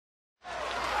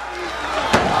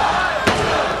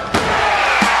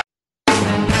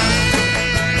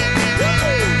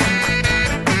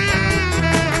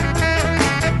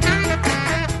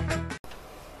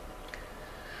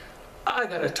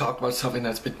about something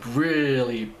that's been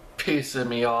really pissing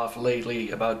me off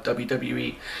lately about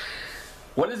WWE.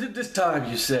 What is it this time,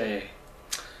 you say?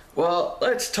 Well,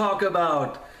 let's talk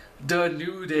about the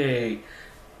New Day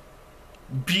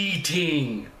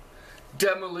beating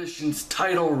Demolition's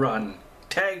title run,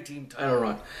 tag team title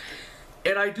run.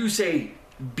 And I do say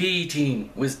beating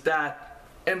with that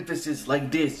emphasis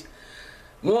like this.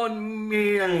 1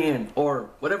 million,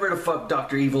 or whatever the fuck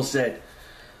Dr. Evil said.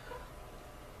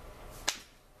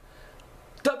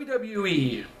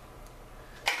 WWE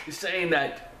is saying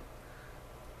that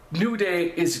New Day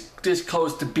is this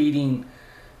close to beating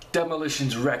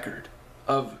Demolition's record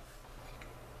of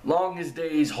longest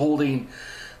days holding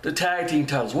the tag team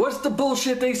titles. What's the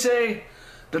bullshit they say?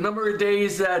 The number of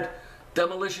days that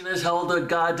Demolition has held the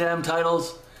goddamn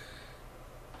titles?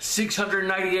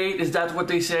 698, is that what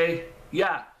they say?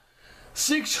 Yeah,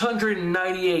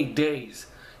 698 days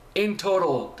in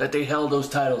total that they held those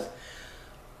titles.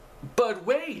 But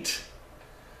wait,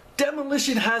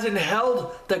 Demolition hasn't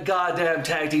held the goddamn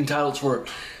tag team titles for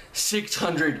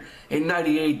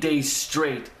 698 days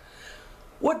straight.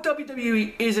 What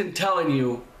WWE isn't telling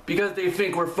you, because they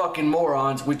think we're fucking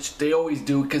morons, which they always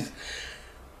do, because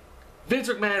Vince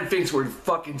McMahon thinks we're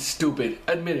fucking stupid.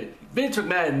 Admit it. Vince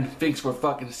McMahon thinks we're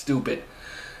fucking stupid.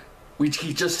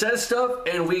 He just says stuff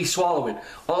and we swallow it.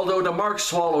 Although the marks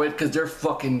swallow it because they're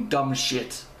fucking dumb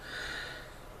shits.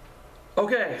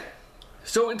 Okay,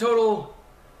 so in total,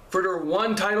 for their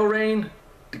one title reign,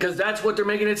 because that's what they're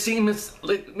making it seem,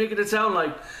 making it sound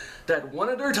like, that one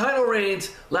of their title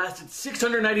reigns lasted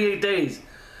 698 days.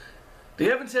 They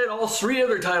haven't said all 3 of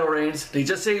their title reigns, they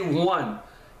just say 1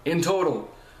 in total.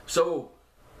 So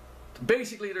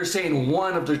basically they're saying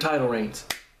 1 of their title reigns.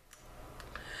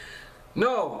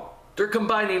 No, they're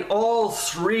combining all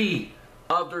 3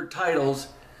 of their titles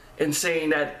and saying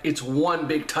that it's 1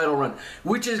 big title run,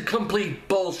 which is complete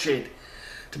bullshit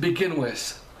to begin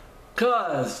with.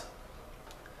 Cause,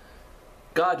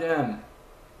 goddamn,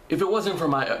 if it wasn't for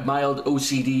my mild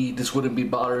OCD, this wouldn't be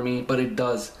bothering me, but it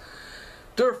does.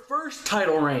 Their first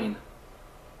title reign,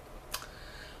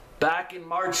 back in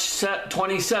March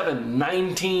 27,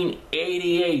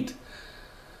 1988,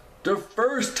 their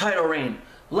first title reign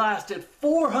lasted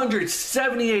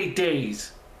 478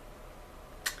 days.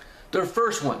 Their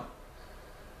first one.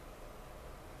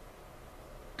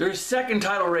 Their second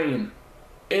title reign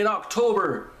in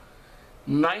October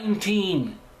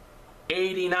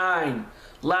 1989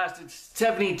 lasted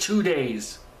 72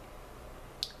 days.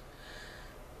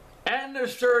 And their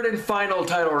third and final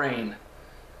title reign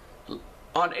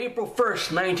on April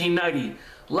 1st, 1990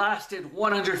 lasted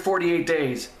 148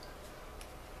 days.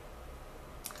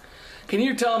 Can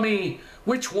you tell me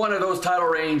which one of those title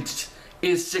reigns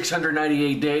is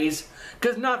 698 days?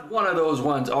 Because not one of those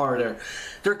ones are there.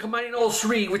 They're combining all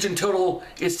 3, which in total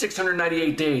is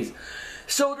 698 days.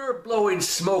 So they're blowing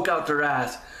smoke out their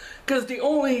ass. Because the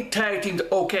only tag team...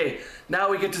 Okay,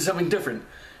 now we get to something different.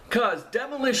 Because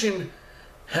Demolition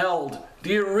held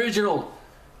the original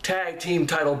tag team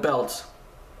title belts.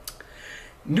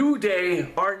 New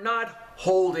Day are not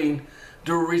holding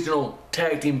the original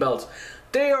tag team belts.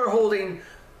 They are holding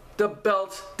the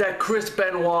belts that Chris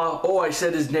Benoit, oh I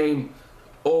said his name,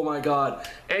 oh my god,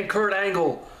 and Kurt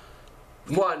Angle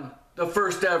won the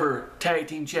first ever tag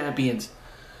team champions,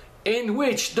 in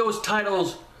which those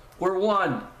titles were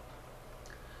won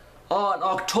on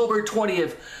October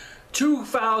 20th,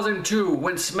 2002,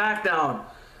 when SmackDown,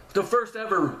 the first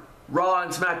ever Raw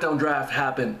and SmackDown draft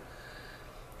happened.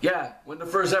 Yeah, when the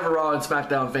first ever Raw and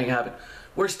SmackDown thing happened.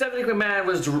 Where Stephanie McMahon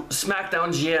was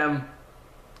SmackDown GM,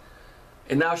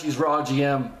 and now she's Raw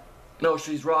GM. No,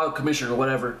 she's Raw Commissioner or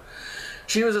whatever.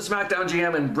 She was a SmackDown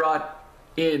GM and brought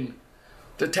in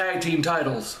the tag team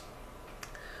titles.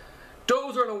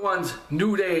 Those are the ones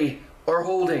New Day are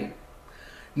holding.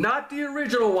 Not the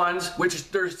original ones, which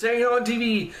they're saying on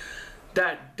TV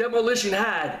that Demolition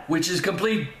had, which is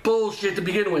complete bullshit to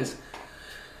begin with.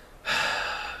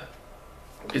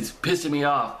 It's pissing me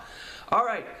off.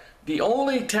 Alright, the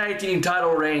only tag team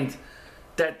title reigns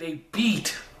that they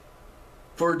beat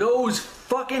for those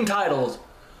fucking titles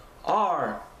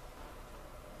are...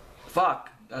 Fuck,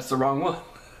 that's the wrong one.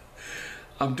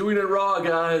 I'm doing it raw,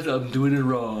 guys. I'm doing it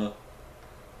raw.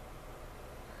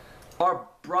 Are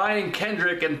Brian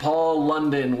Kendrick and Paul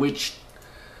London, which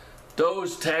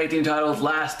those tag team titles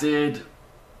lasted...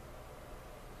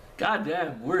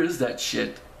 Goddamn, where is that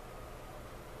shit?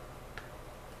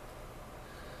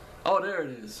 Oh, there it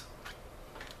is.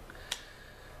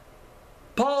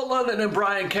 Paul London and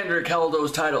Brian Kendrick held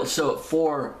those titles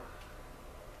for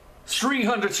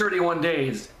 331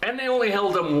 days, and they only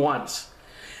held them once.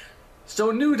 So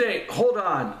New Day, hold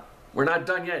on. We're not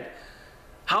done yet.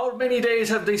 How many days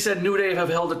have they said New Day have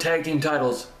held the tag team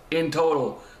titles in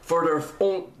total for their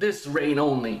this reign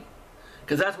only?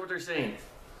 Because that's what they're saying.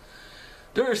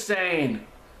 They're saying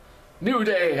New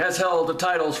Day has held the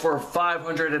titles for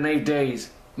 508 days.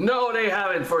 No, they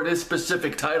haven't for this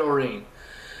specific title reign.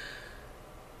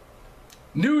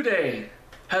 New Day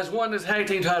has won the tag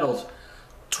team titles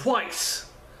twice.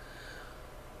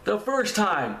 The first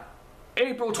time,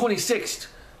 April 26th,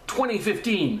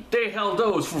 2015, they held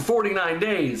those for 49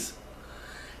 days.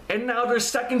 And now their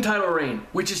second title reign,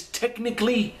 which is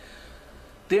technically,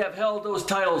 they have held those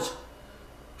titles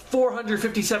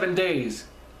 457 days.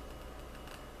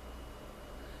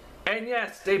 And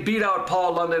yes, they beat out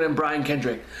Paul London and Brian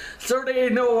Kendrick. So they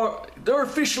know they're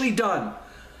officially done.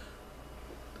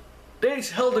 They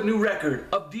held a new record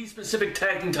of these specific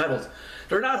tag team titles.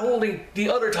 They're not holding the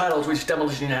other titles which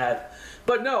Demolition had.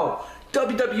 But no,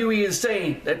 WWE is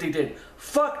saying that they did.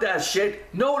 Fuck that shit.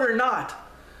 No, they're not.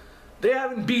 They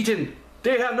haven't beaten.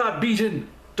 They have not beaten.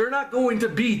 They're not going to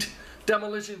beat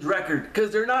Demolition's record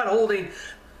because they're not holding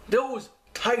those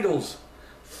titles.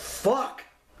 Fuck.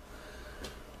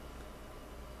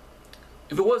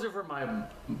 If it wasn't for my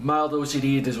mild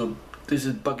OCD, this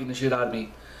is bugging the shit out of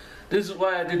me. This is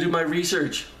why I had to do my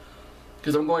research.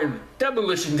 Because I'm going,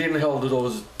 Demolition didn't hold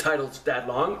those titles that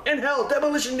long. And hell,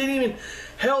 Demolition didn't even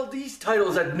held these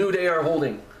titles that New Day are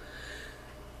holding.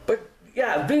 But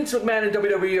yeah, Vince McMahon and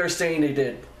WWE are saying they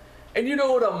did. And you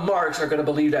know the marks are going to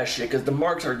believe that shit. Because the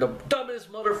marks are the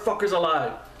dumbest motherfuckers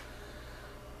alive.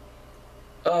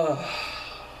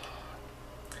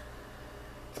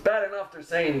 It's bad enough they're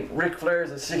saying Ric Flair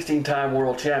is a 16-time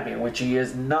world champion, which he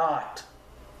is not.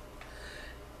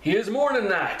 He is more than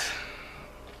that.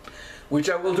 Which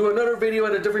I will do another video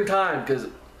at a different time because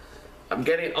I'm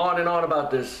getting on and on about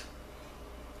this.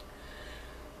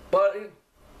 But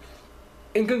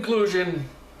in conclusion,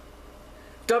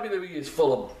 WWE is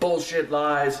full of bullshit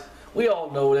lies. We all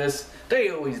know this. They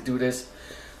always do this.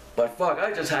 But fuck,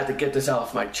 I just had to get this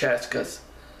off my chest because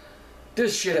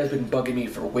this shit has been bugging me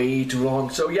for way too long.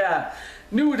 So yeah,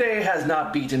 New Day has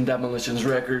not beaten Demolition's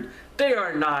record. They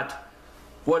are not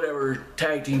whatever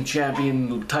tag team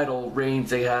champion title reigns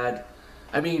they had.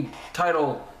 I mean,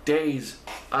 title days.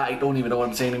 I don't even know what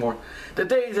I'm saying anymore. The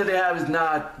days that they have is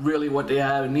not really what they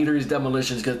have, and neither is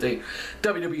Demolition's because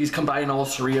WWE's combined all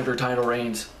three of their title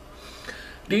reigns.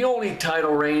 The only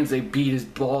title reigns they beat is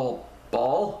Paul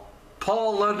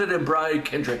London and Brian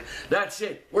Kendrick. That's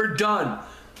it. We're done.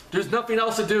 There's nothing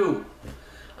else to do.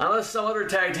 Unless some other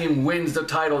tag team wins the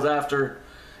titles after,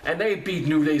 and they beat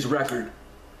New Day's record.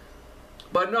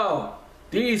 But no,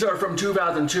 these are from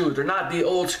 2002. They're not the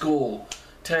old school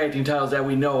tag team titles that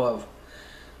we know of.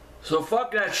 So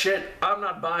fuck that shit. I'm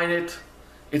not buying it.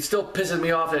 It still pisses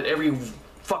me off that every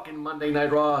fucking Monday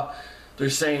Night Raw they're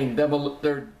saying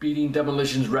they're beating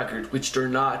Demolition's record, which they're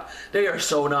not. They are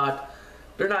so not.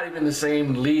 They're not even the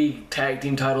same league tag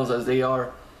team titles as they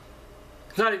are.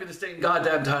 It's not even the same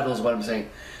goddamn titles, what I'm saying.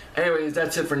 Anyways,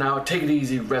 that's it for now. Take it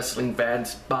easy, wrestling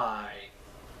fans. Bye.